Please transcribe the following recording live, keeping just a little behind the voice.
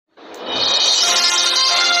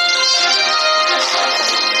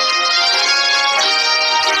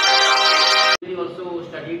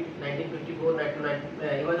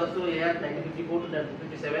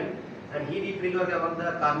and he represented among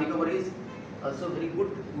the carnivores. Also very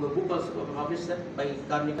good book also published, sir, by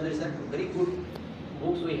carnivores, sir. Very good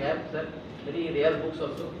books we have, sir. Very rare books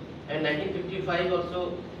also. And 1955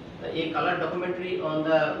 also a color documentary on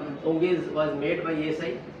the Ongis was made by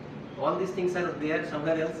ASI. All these things are there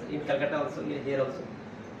somewhere else in Calcutta also, here also.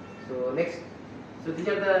 So next. So these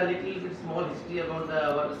are the little bit small history about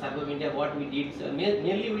our Survey of India, what we did. So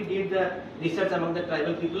mainly we did the research among the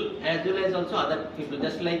tribal people as well as also other people.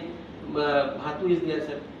 Just like Bhatu is there,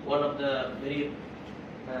 sir, one of the very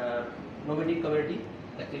nomadic community.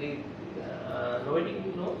 Actually,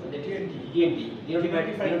 nomadic, no,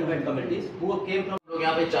 DNT communities who came from. लोग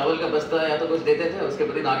यहाँ पे चावल का बस्ता या तो कुछ देते थे, उसके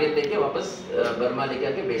बाद नारियल लेके वापस बर्मा लेके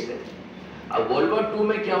आके बेचते थे। अब वर्ल्ड वॉर 2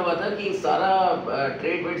 में क्या हुआ था कि सारा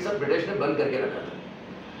ट्रेड वेड सब ब्रिटिश ने बंद करके रखा था।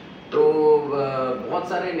 तो बहुत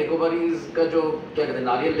सारे निकोबारीज का जो क्या कहते हैं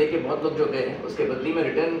नारियल लेके बहुत लोग जो गए हैं, उसके बदली में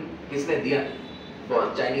रिटर्न किसने दिया?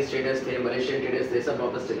 बहुत चाइनीज ट्रेडर्स थे, मलेशियन ट्रेडर्स थे, सब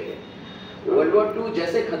वापस चले गए। वर्ल्ड वॉर 2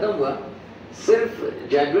 जैसे खत्म हुआ, सिर्फ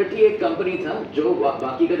जैडवेट ही एक कंपनी था जो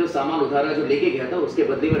बाकी का जो सामान उधारा जो लेके गया था उसके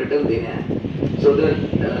बदले में रिटर्न देने आया। So the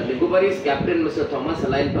Nicobarese captain Mr. Thomas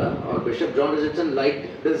Halainpa और Bishop John Richardson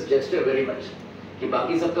liked this gesture very much कि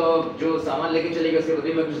बाकी सब तो जो सामान लेके चले गए उसके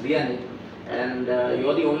बदले में कुछ दिया नहीं, and you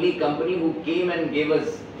are the only company who came and gave us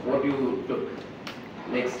what you took.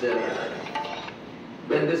 Next,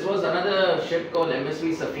 then this was another ship called MSV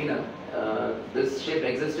Safina. This ship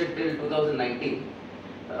existed till 2019.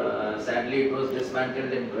 Sadly, it was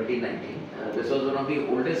dismantled in 2019. This was one of the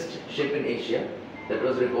oldest ship in Asia that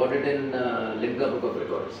was recorded in Limca Book of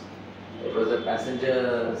Records. It was a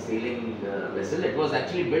passenger sailing vessel. It was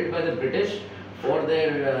actually built by the British for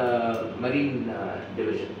their marine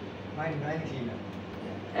division. Mine cleaner.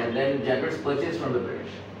 And then Jadwet's purchased from the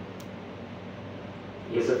British.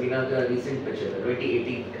 This Safina ka recent picture,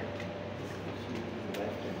 2018.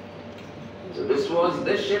 So this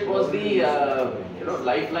ship was the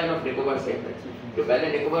lifeline of Nicobar state. कि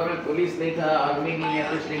पहले निकोबार में police नहीं था, army नहीं है,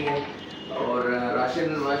 कुछ नहीं है, और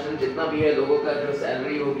राशन जितना भी है लोगों का जो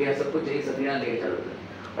सैलरी हो गया सब कुछ यही सफीना लेके चल रहा था।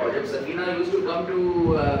 और जब Safina used to come to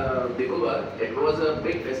Nicobar, it was a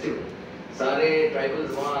big festival. सारे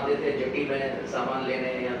ट्राइबल्स वहाँ आते थे जेटी में सामान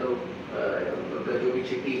लेने या तो उनका जो भी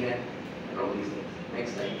चिट्ठी है।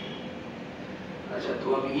 Next time. अच्छा, तो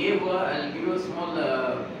अब ये हुआ, I will give you a small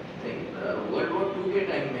thing. World war 2 के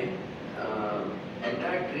टाइम में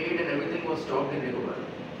entire trade and everything was stopped in Nicobar.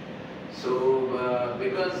 So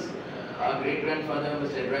because our great grandfather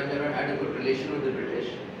Mr. Ebrahim Jadwet had a good relation with the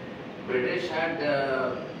British had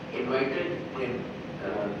invited him.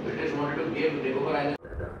 British wanted to give Nicobar Island.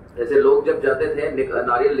 जैसे लोग जब जाते थे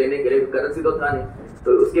नारियल लेने के लिए, currency तो था नहीं, तो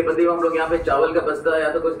उसके बदले हम लोग यहाँ पे चावल का बस्ता या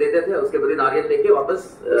तो कुछ देते थे, उसके बदले नारियल लेके वापस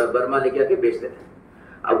बर्मा लेके आके बेचते थे।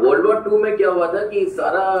 अब वर्ल्ड वॉर 2 में क्या हुआ था कि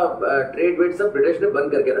सारा ट्रेड वेड सब ब्रिटिश ने बंद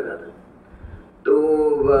करके रखा था। तो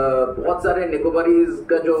बहुत सारे निकोबारीज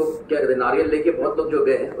का जो क्या कहते हैं नारियल लेके बहुत लोग जो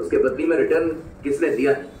गए, उसके बदले में रिटर्न किसने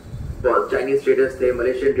दिया? बहुत चाइनीज ट्रेडर्स थे,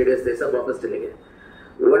 मलेशियन ट्रेडर्स थे, सब वापस चले गए।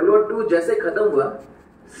 वर्ल्ड वॉर 2 जैसे खत्म हुआ,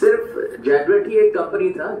 सिर्फ जैडवेट ही एक कंपनी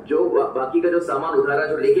था जो बाकी का जो सामान उधारा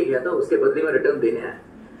जो लेके गया था उसके बदले में रिटर्न देने आया।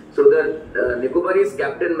 So the Nicobarese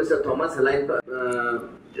captain mister Thomas हलाइनपा,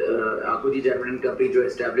 आकुजी जैडवेट company जो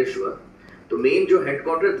एस्टैब्लिश हुआ, तो मेन जो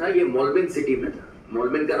हेडक्वार्टर था ये मोलबिन सिटी में था।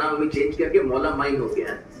 मोलबिन का नाम अभी चेंज करके मौला माइन हो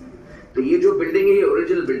गया है। तो ये जो बिल्डिंग है ये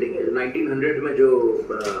ओरिजिनल बिल्डिंग है, 1900 में जो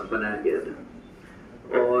बनाया गया था।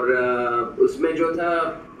 और उसमें जो था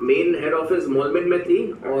मेन हेड ऑफिस मोलबिन में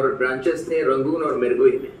थी और ब्रांचेस थे रंगून और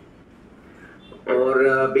मिर्गोई में। और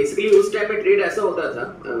बेसिकली उस टाइम में ट्रेड ऐसा होता था।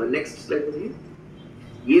 नेक्स्ट स्लाइड देखिए,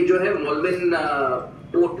 ये जो है मोलबिन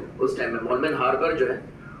पोर्ट, उस टाइम में मोलबिन हार्बर जो है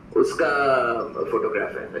उसका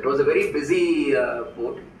फोटोग्राफ है। It was a very busy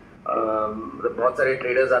port. बहुत सारे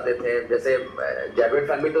ट्रेडर्स आते थे। जैसे जैडवेट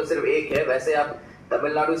फैमिली तो सिर्फ एक है, वैसे आप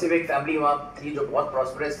तमिलनाडु से भी एक फैमिली वहाँ थी जो बहुत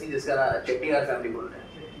प्रॉस्परस थी, जिसका चेट्टियार फैमिली बोलते हैं।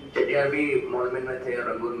 चेट्टियार भी मोलबिन में थे और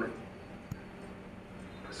रंगून में।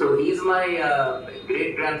 So he is my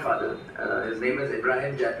great grandfather. His name is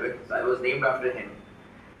Ebrahim Jadwet. I was named after him,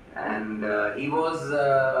 and he was a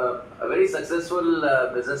very successful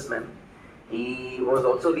businessman. He was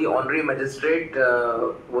also the honorary magistrate,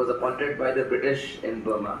 was appointed by the British in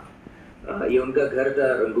Burma. ये उनका घर था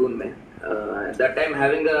Rangoon में। At that time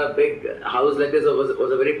having a big house like this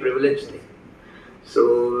was a very privileged thing. So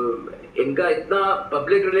इनका इतना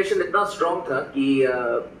public relation इतना strong था कि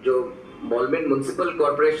जो मोलबिन म्युनिसिपल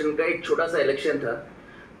कॉर्पोरेशन का एक छोटा सा इलेक्शन था,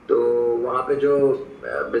 तो वहाँ पे जो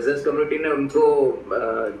बिजनेस कम्युनिटी ने उनको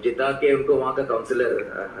जिता के उनको वहाँ का काउंसिलर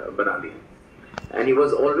बना दिया। And he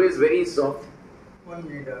was always very soft. 1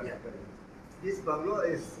 minute. This bungalow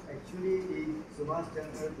is actually Subhash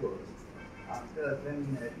Chandra Bose. after when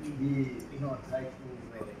he tried to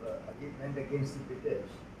went against the British,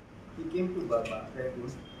 he came to Burma,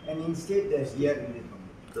 Rangoon, and he stayed there here in the room.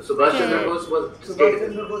 So Subhash Chandra Bose was Subhash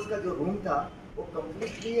Chandra Bose का जो room था, वो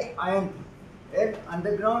completely iron था, and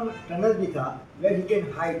underground tunnel भी था where he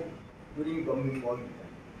can hide during bombing.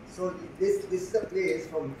 So this is a place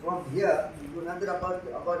from here to another about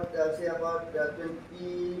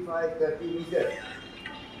 25-30 meters,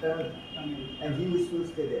 and he used to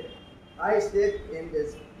stay there. I stayed in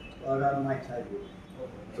this around my childhood.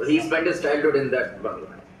 So he spent his childhood in that bungalow.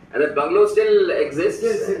 And that bungalow still exists.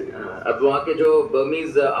 अब वहाँ के जो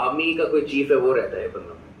Burmese army का कोई chief है वो रहता है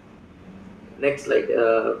bungalow. Next slide.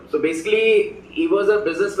 So basically he was a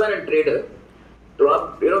businessman and trader. तो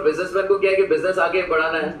आप businessman को क्या है कि business आगे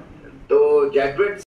बढ़ाना है. तो Jadwet